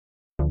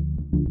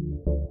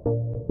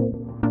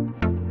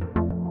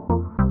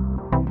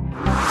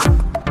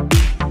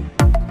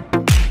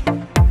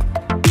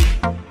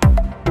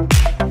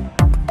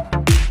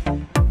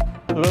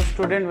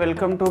student,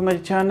 welcome to my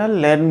channel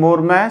Learn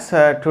More Maths.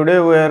 Today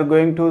we are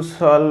going to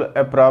solve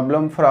a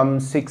problem from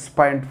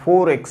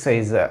 6.4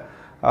 exercise.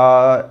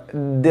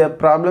 The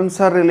problems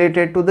are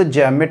related to the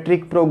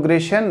geometric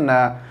progression.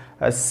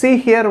 See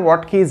here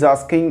what he is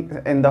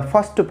asking in the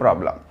first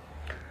problem.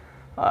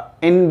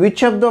 In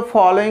which of the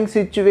following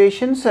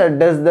situations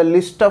does the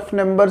list of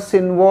numbers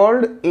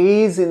involved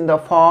is in the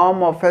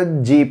form of a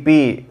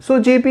GP?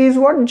 So GP is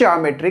what?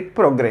 Geometric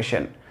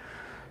progression.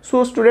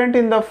 So student,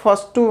 in the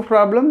first two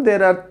problem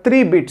there are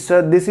three bits.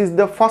 This is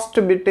the first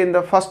bit in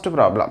the first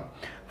problem.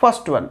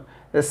 First one,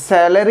 the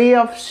salary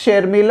of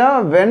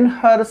Sharmila when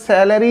her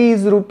salary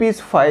is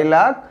rupees 5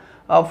 lakh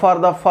for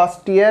the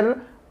first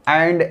year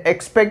and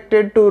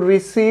expected to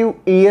receive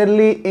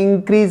yearly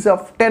increase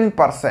of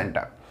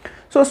 10%.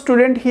 So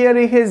student, here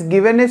he has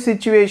given a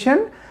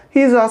situation.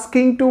 He is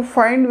asking to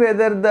find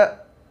whether the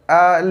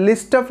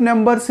list of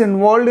numbers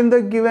involved in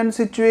the given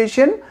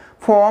situation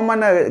form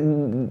a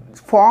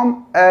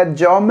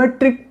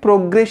geometric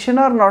progression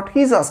or not,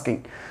 he is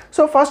asking.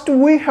 So first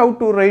we have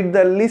to write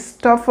the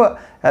list of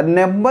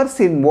numbers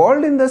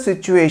involved in the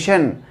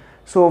situation.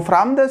 So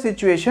from the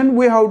situation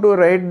we have to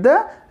write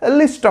the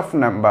list of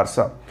numbers.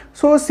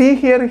 So see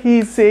here he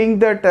is saying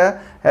that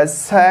a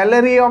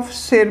salary of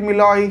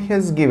Sharmila he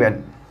has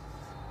given.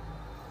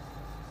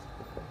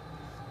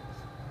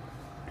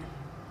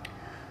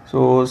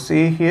 So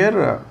see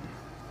here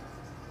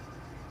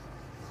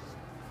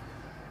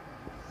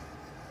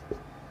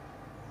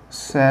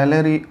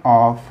salary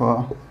of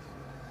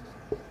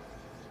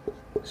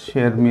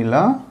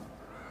Sharmila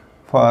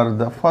for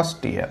the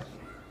first year.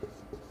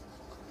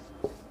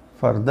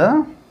 For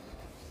the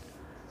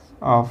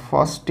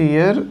first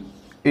year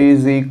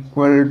is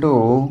equal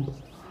to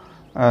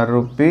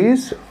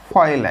rupees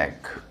 5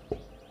 lakh.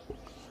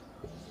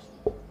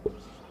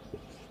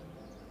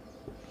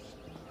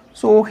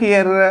 So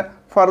here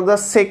for the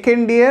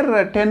second year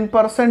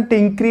 10%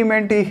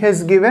 increment he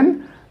has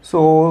given.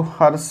 So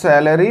her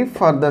salary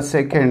for the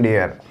second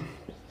year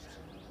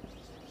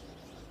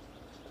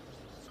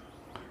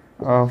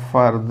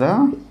for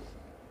the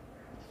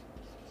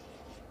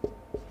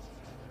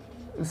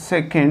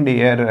second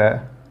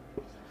year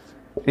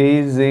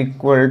is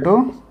equal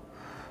to,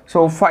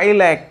 so 5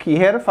 lakh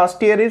here,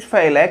 first year is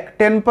 5 lakh,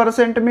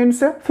 10%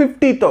 means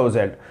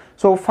 50,000.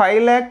 So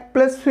 5 lakh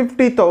plus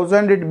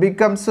 50,000 it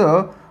becomes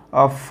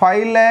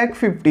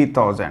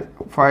 5,50,000.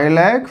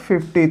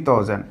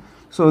 5,50,000.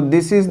 So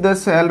this is the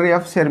salary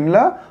of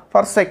Sharmila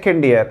for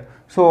second year.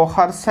 So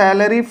her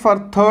salary for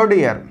third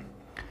year.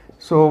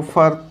 So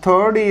for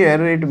third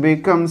year it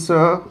becomes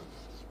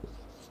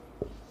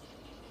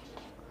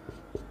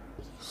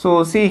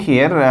so see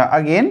here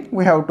again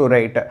we have to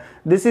write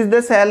this is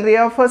the salary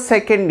of a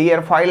second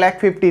year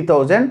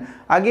 5,50,000.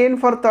 Again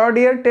for third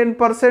year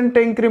 10%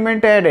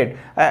 increment added.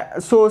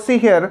 So see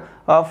here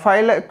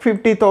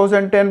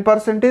 5,50,000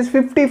 10% is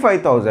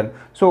 55,000.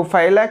 So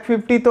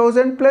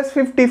 5,50,000 plus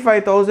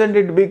 55,000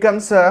 it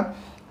becomes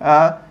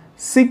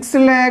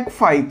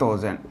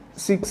 6,05,000.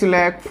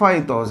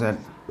 6,05,000.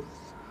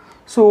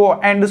 So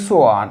and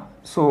so on.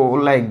 So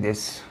like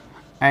this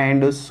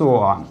and so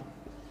on.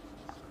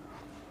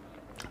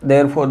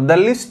 Therefore the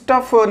list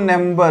of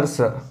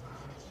numbers,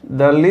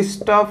 the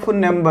list of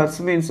numbers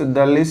means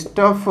the list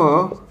of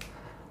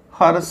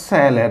her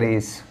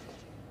salaries.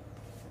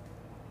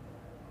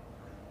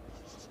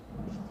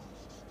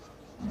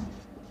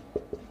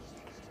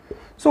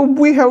 So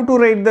we have to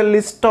write the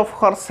list of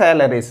her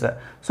salaries.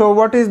 So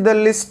what is the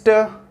list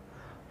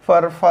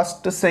for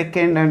first,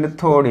 second and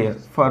third year?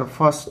 For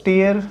first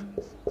year,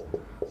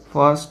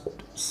 first,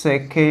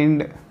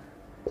 second,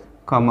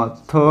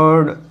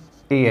 third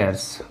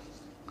years.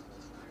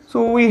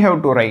 So we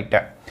have to write.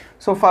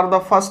 So for the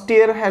first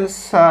year her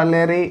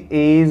salary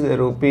is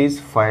rupees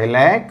 5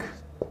 lakh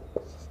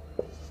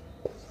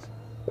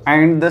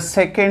and the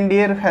second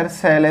year her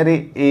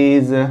salary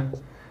is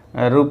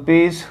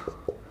rupees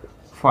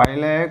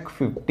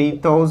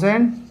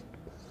 5,50,000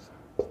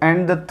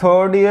 and the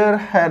third year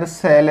her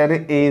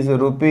salary is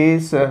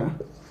rupees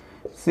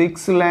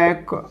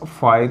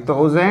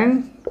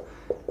 6,05,000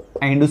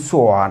 and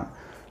so on.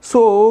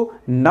 So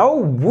now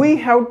we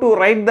have to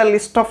write the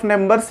list of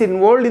numbers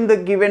involved in the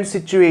given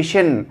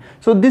situation.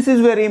 So this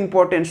is very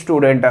important,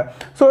 student.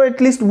 So at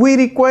least we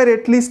require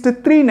at least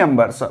 3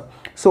 numbers.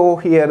 So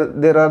here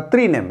there are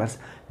 3 numbers.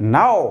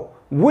 Now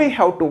we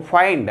have to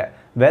find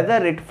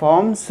whether it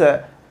forms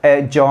a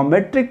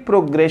geometric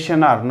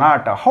progression or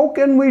not. How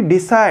can we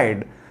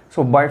decide?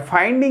 So by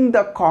finding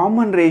the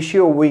common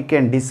ratio we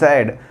can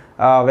decide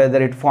whether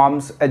it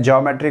forms a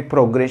geometric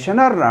progression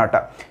or not.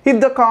 If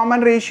the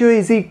common ratio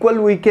is equal,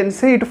 we can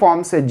say it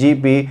forms a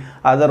GP,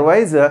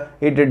 otherwise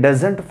it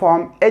doesn't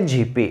form a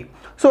GP.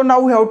 So now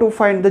we have to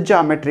find the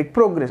geometric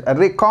progression,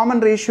 a common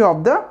ratio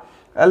of the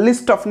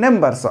list of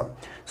numbers.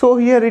 So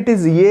here it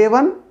is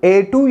A1,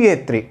 A2,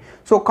 A3.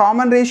 So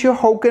common ratio,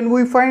 how can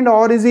we find?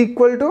 R is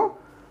equal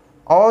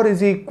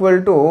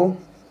to,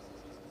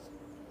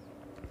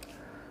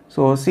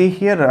 so see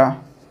here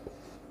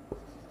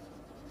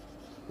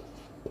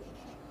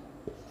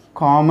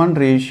common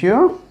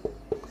ratio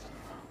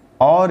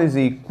or is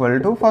equal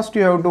to, first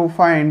you have to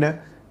find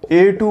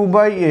A2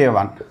 by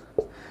A1.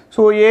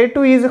 So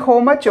A2 is how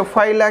much?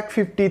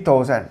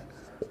 5,50,000.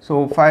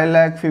 So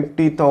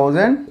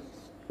 5,50,000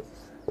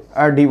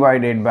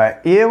 divided by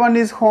A1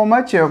 is how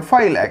much?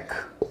 5 lakh.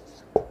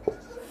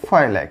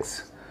 5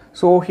 lakhs.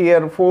 So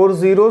here 4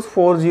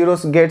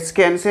 zeros gets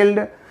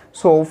cancelled.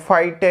 So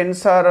 5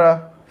 tens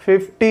are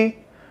 50,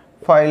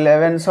 5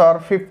 11s are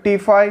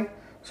 55.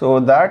 So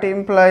that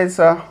implies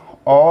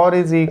or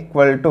is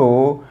equal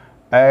to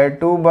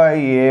A2 by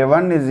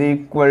A1 is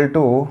equal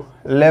to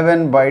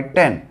 11 by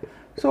 10.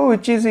 So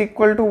which is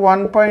equal to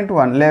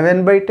 1.1.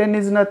 11 by 10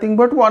 is nothing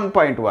but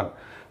 1.1.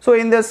 So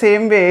in the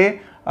same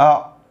way,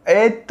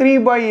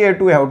 A3 by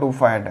A2 we have to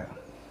find.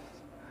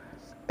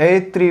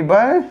 A3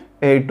 by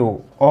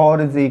A2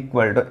 or is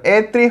equal to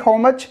A3 how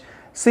much?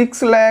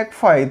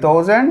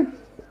 6,05,000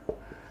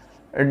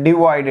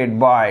 divided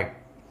by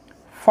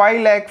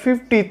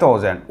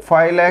 5,50,000.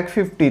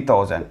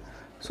 5,50,000.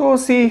 So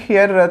see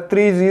here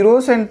 3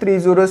 zeros and 3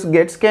 zeros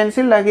gets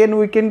cancelled. Again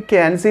we can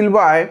cancel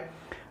by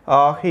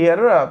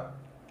here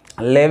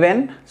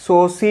 11.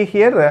 So see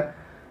here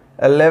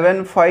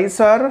 11 5s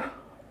are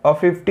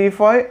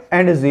 55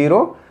 and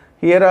 0.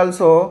 Here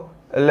also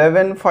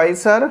 11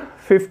 5s are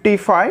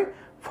 55.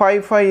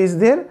 5 5 is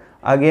there.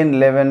 Again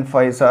 11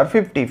 5s are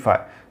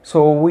 55.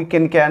 So we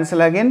can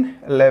cancel again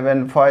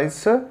 11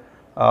 5s.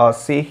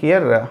 See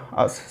here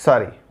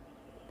sorry,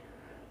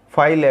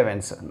 5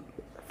 11s.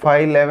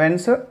 5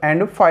 11s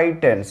and 5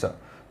 10s.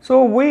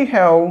 So we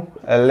have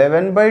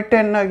 11 by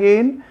 10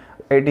 again.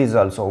 It is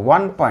also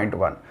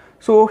 1.1.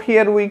 So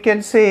here we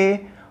can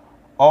say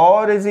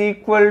or is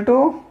equal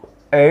to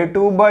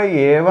A2 by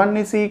A1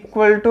 is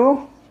equal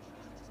to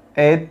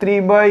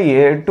A3 by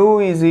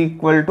A2 is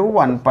equal to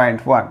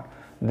 1.1.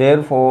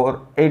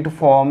 Therefore it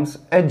forms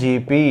a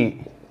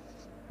GP.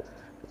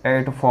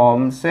 It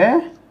forms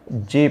a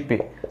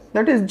GP,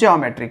 that is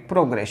geometric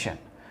progression.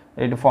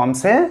 It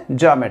forms a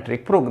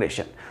geometric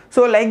progression.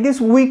 So like this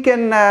we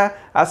can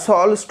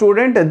solve,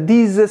 student.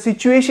 These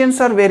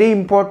situations are very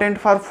important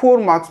for 4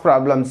 marks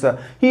problems.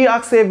 He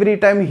asks every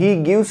time,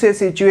 he gives a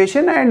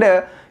situation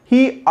and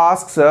he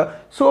asks,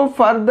 so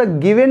for the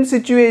given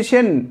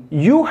situation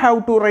you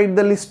have to write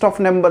the list of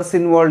numbers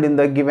involved in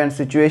the given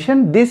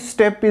situation. This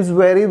step is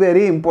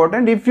very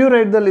important. If you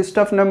write the list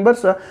of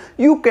numbers,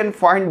 you can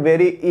find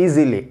very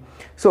easily.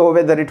 So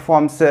whether it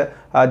forms a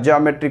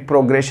geometric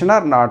progression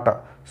or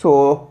not.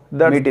 So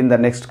that meet in the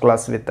next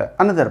class with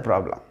another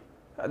problem.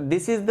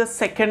 This is the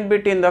second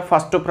bit in the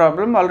first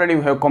problem. Already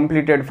we have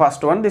completed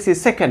first one. This is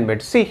second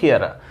bit. See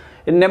here,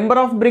 a number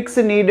of bricks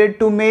needed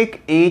to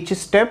make each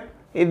step.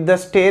 If the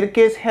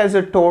staircase has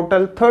a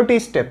total 30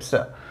 steps,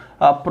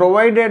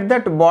 provided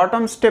that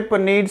bottom step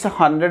needs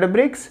 100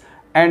 bricks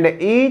and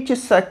each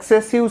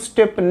successive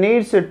step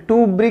needs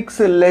 2 bricks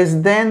less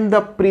than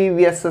the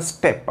previous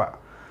step.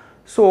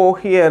 So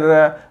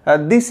here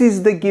this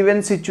is the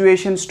given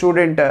situation,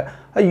 student.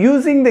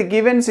 Using the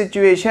given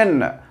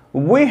situation,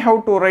 we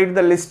have to write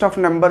the list of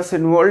numbers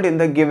involved in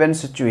the given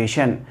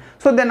situation.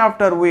 So then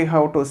after we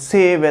have to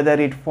say whether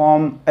it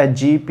form a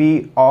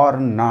GP or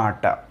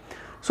not.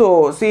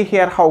 So see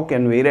here how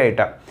can we write.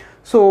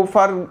 So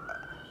for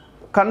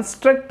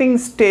constructing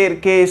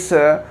staircase,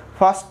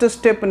 first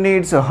step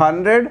needs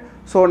 100.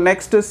 So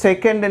next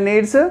second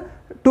needs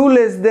 2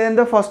 less than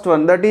the first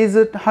one, that is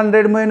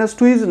 100 minus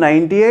 2 is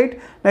 98.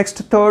 Next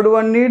third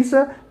one needs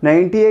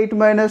 98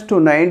 minus 2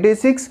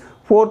 96.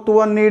 Fourth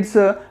one needs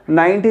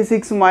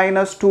 96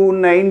 minus 2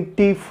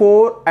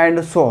 94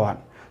 and so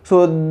on.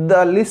 So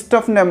the list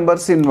of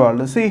numbers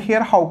involved. See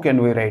here how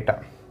can we write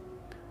a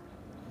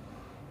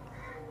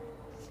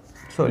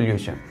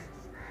solution.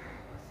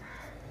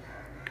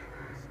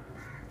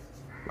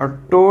 A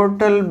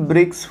total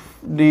bricks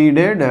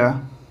needed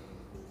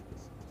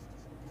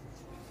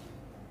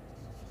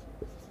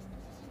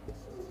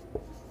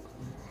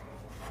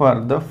for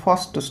the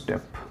first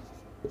step.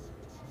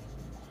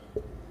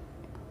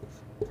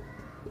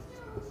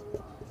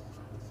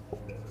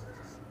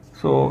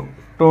 So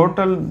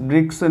total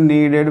bricks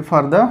needed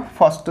for the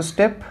first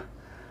step,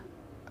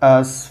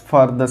 as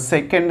for the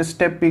second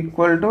step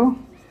equal to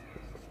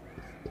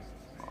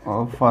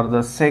for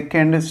the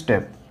second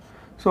step.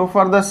 So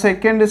for the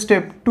second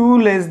step 2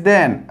 less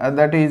than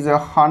that is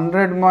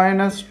 100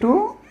 minus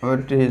 2,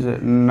 it is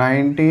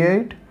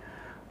 98.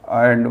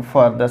 And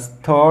for the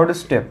third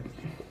step,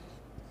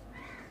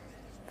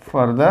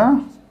 for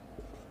the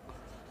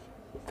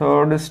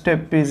third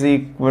step is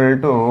equal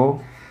to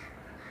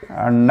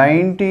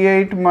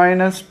 98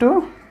 minus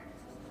 2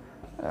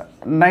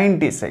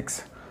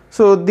 96.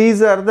 So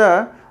these are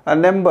the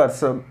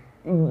numbers.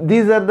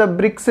 These are the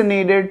bricks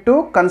needed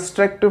to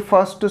construct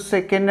first,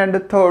 second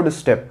and third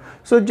step.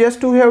 So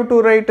just we have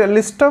to write a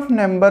list of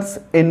numbers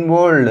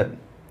involved.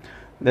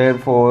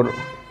 Therefore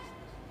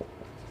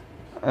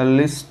a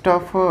list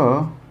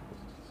of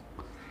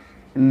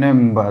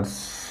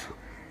numbers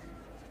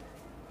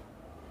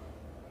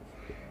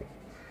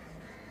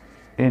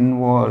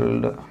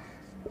involved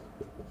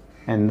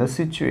in the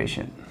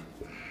situation.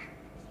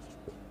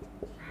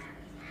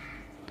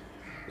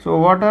 So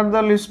what are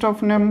the list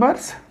of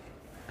numbers?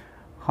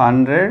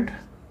 100,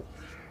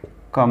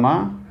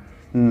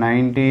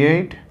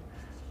 98,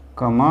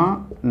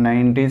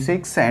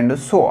 96 and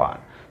so on.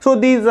 So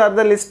these are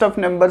the list of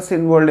numbers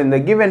involved in the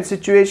given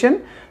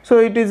situation. So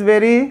it is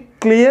very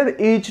clear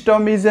each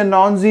term is a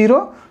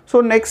non-zero. So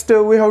next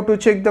we have to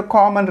check the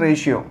common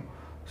ratio.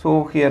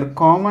 So here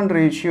common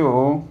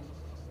ratio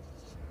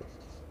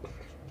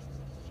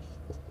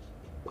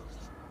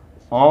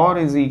R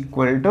is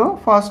equal to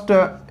first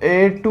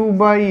A2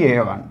 by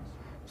A1.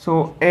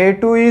 So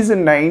A2 is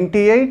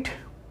 98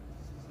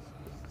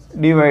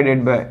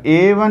 divided by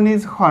A1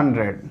 is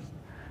 100.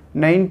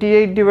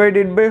 98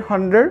 divided by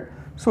 100.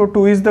 So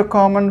 2 is the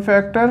common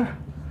factor.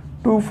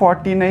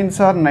 249s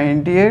are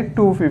 98,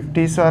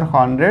 250s are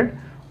 100.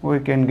 We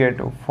can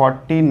get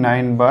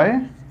 49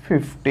 by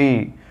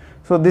 50.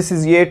 So this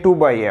is A2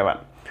 by A1.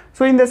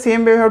 So in the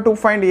same way we have to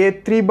find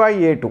A3 by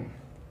A2.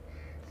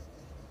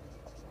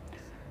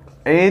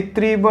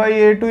 A3 by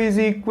A2 is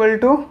equal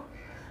to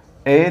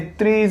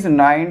A3 is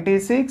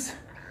 96,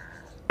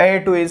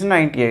 A2 is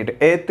 98.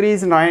 A3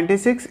 is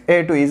 96,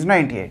 A2 is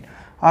 98.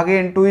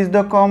 Again 2 is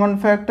the common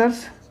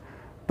factors.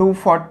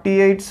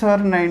 248s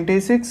are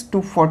 96,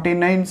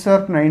 249s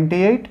are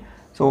 98.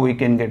 So we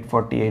can get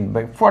 48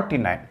 by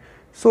 49.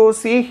 So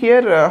see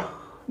here,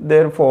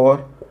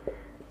 therefore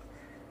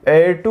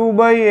A2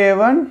 by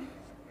A1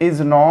 is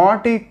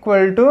not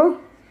equal to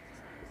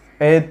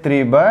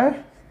A3 by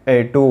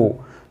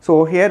A2.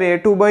 So here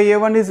A2 by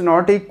A1 is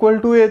not equal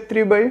to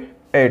A3 by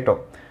A2.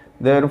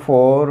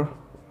 Therefore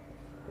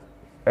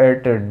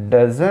it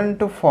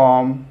doesn't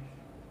form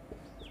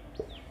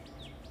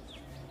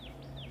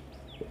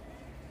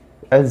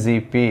a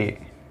ZP.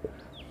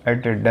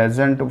 It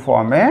doesn't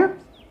form a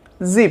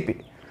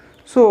ZP.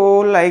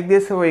 So like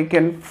this we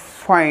can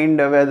find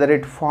whether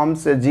it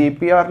forms a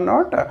GP or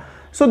not.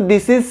 So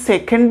this is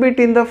second bit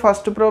in the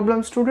first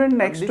problem, student.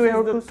 Next we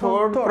have to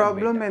third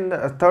problem in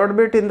the third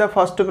bit in the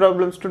first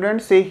problem,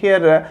 student. See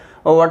here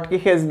what he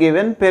has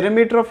given.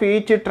 Perimeter of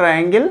each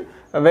triangle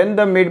when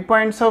the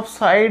midpoints of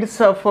sides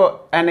of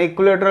an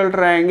equilateral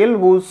triangle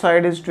whose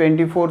side is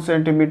 24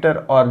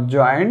 centimeter are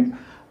joined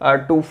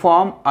to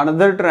form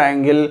another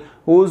triangle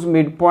whose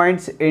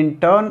midpoints in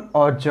turn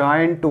are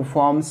joined to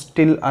form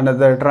still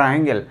another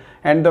triangle,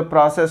 and the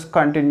process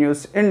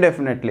continues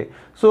indefinitely.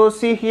 So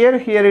see here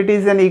it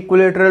is an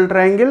equilateral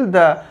triangle.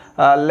 The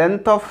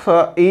length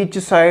of each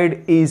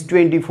side is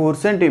 24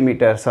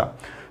 centimeters.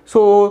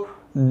 So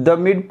the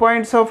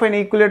midpoints of an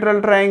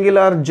equilateral triangle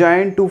are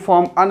joined to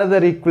form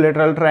another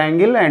equilateral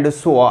triangle and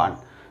so on.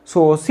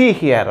 So see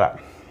here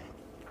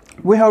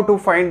we have to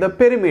find the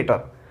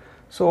perimeter.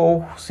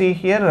 So see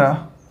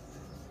here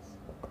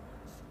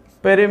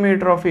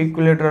perimeter of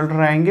equilateral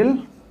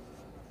triangle,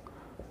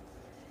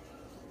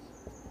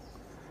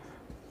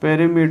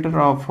 perimeter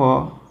of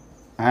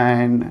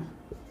an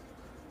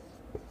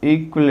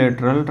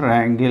equilateral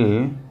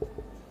triangle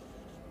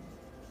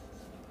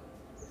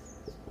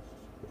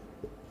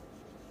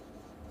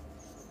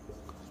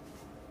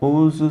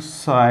whose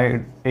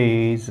side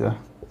is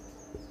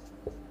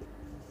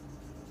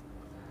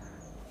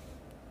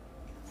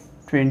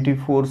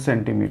 24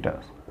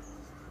 centimeters.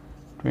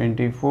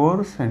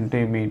 24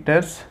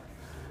 centimeters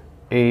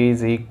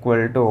is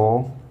equal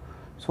to,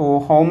 so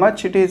how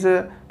much it is?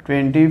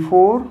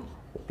 24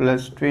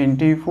 plus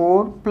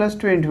 24 plus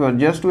 24.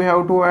 Just we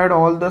have to add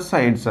all the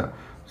sides.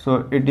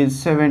 So it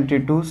is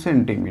 72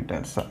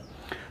 centimeters.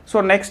 So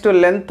next,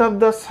 length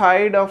of the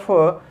side of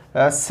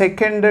a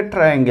second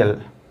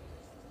triangle.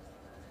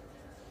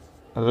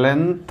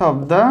 Length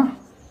of the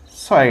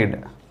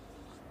side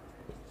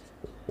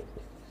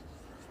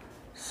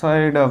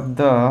of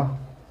the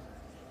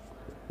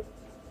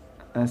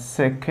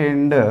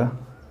second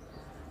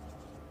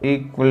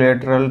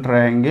equilateral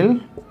triangle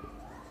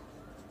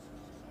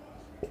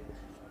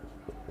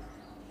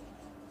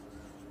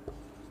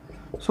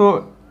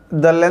so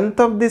the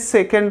length of this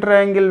second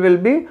triangle will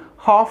be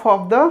half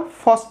of the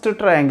first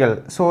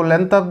triangle. So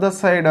length of the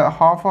side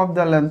half of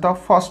the length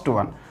of first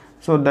one.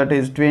 So that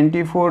is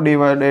 24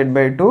 divided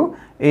by 2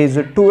 is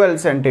 12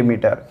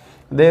 centimeter.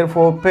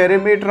 Therefore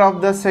perimeter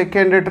of the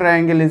second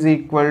triangle is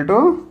equal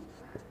to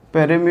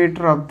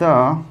perimeter of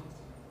the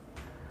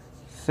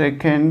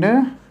second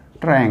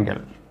triangle.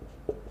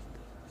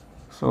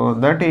 So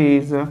that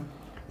is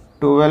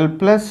 12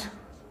 plus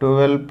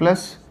 12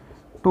 plus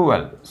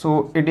 12.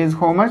 So it is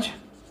how much?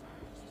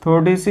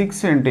 36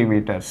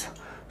 centimeters.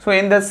 So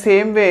in the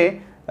same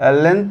way,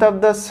 length of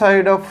the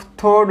side of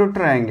third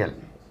triangle,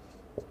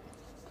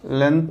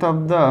 length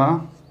of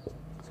the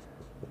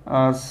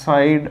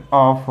side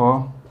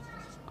of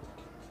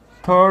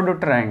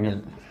third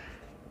triangle.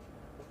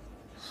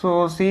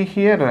 So see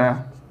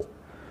here,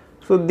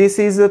 so this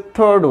is the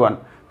third one.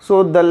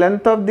 So the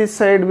length of this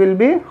side will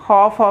be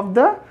half of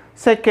the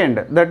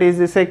second, that is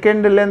the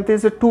second length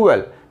is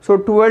 12. So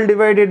 12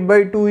 divided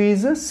by 2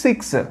 is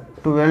 6.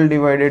 12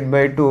 divided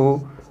by 2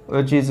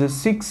 which is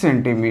 6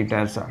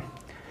 centimeters.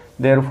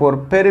 Therefore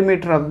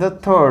perimeter of the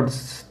third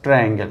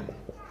triangle,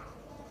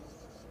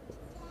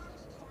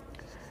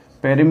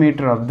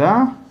 perimeter of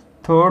the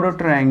third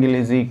triangle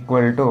is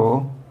equal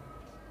to,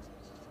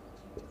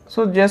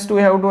 so just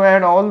we have to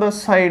add all the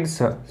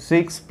sides,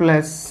 6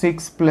 plus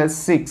 6 plus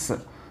 6.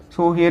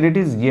 So here it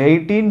is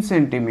 18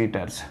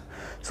 centimeters.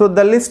 So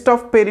the list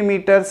of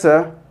perimeters,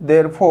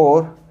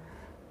 therefore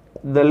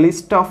the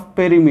list of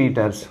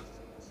perimeters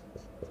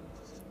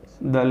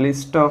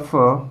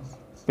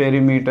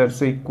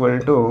equal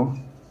to,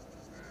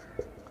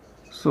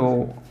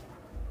 so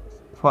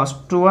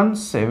first one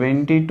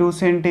 72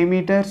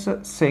 centimeters,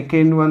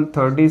 second one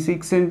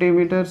 36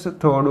 centimeters,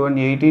 third one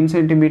 18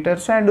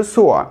 centimeters, and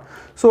so on.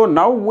 So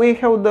now we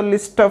have the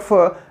list of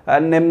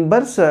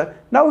numbers.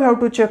 Now we have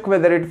to check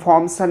whether it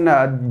forms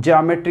a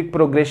geometric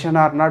progression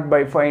or not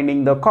by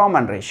finding the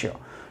common ratio.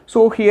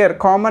 So here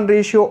common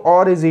ratio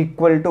R is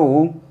equal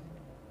to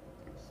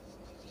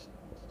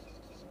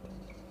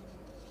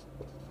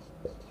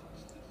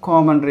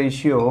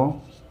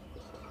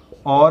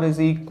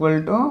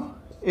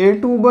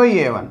A2 by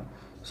A1.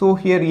 So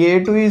here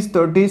A2 is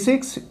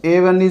 36,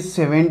 A1 is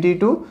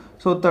 72.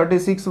 So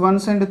 36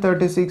 once and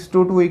 36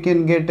 2 we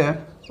can get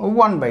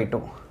 1 by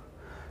 2.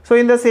 So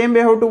in the same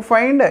way, how to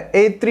find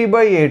A3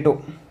 by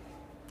A2.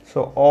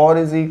 So R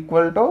is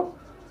equal to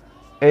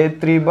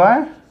A3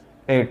 by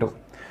A2.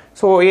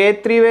 So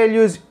A3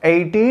 value is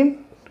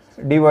 18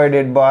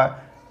 divided by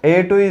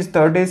A2 is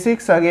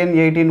 36, again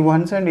 18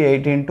 once and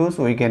 18 2,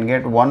 so we can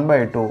get 1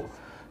 by 2.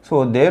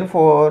 So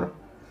therefore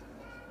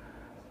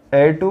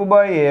A2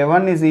 by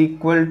A1 is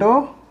equal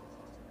to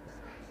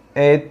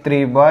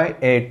A3 by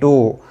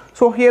A2.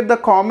 So here the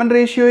common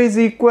ratio is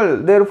equal,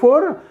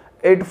 therefore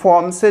it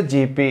forms a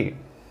GP.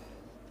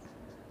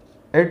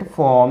 It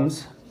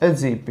forms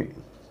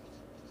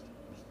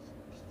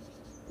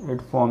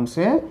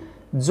a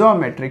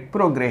geometric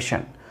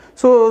progression.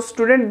 So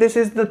student, this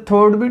is the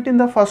third bit in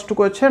the first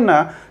question.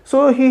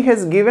 So he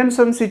has given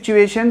some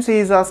situations. He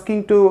is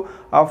asking to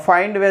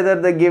find whether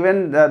the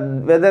given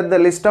whether the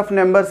list of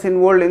numbers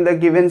involved in the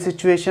given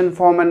situation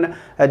form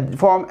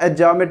a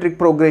geometric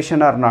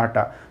progression or not.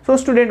 So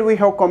student, we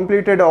have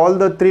completed all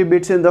the three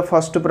bits in the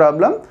first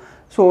problem.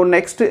 So in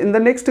the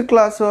next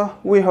class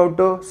we have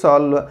to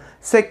solve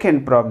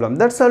second problem.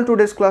 That's all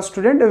today's class,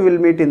 student. We will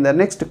meet in the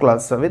next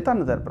class with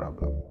another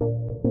problem.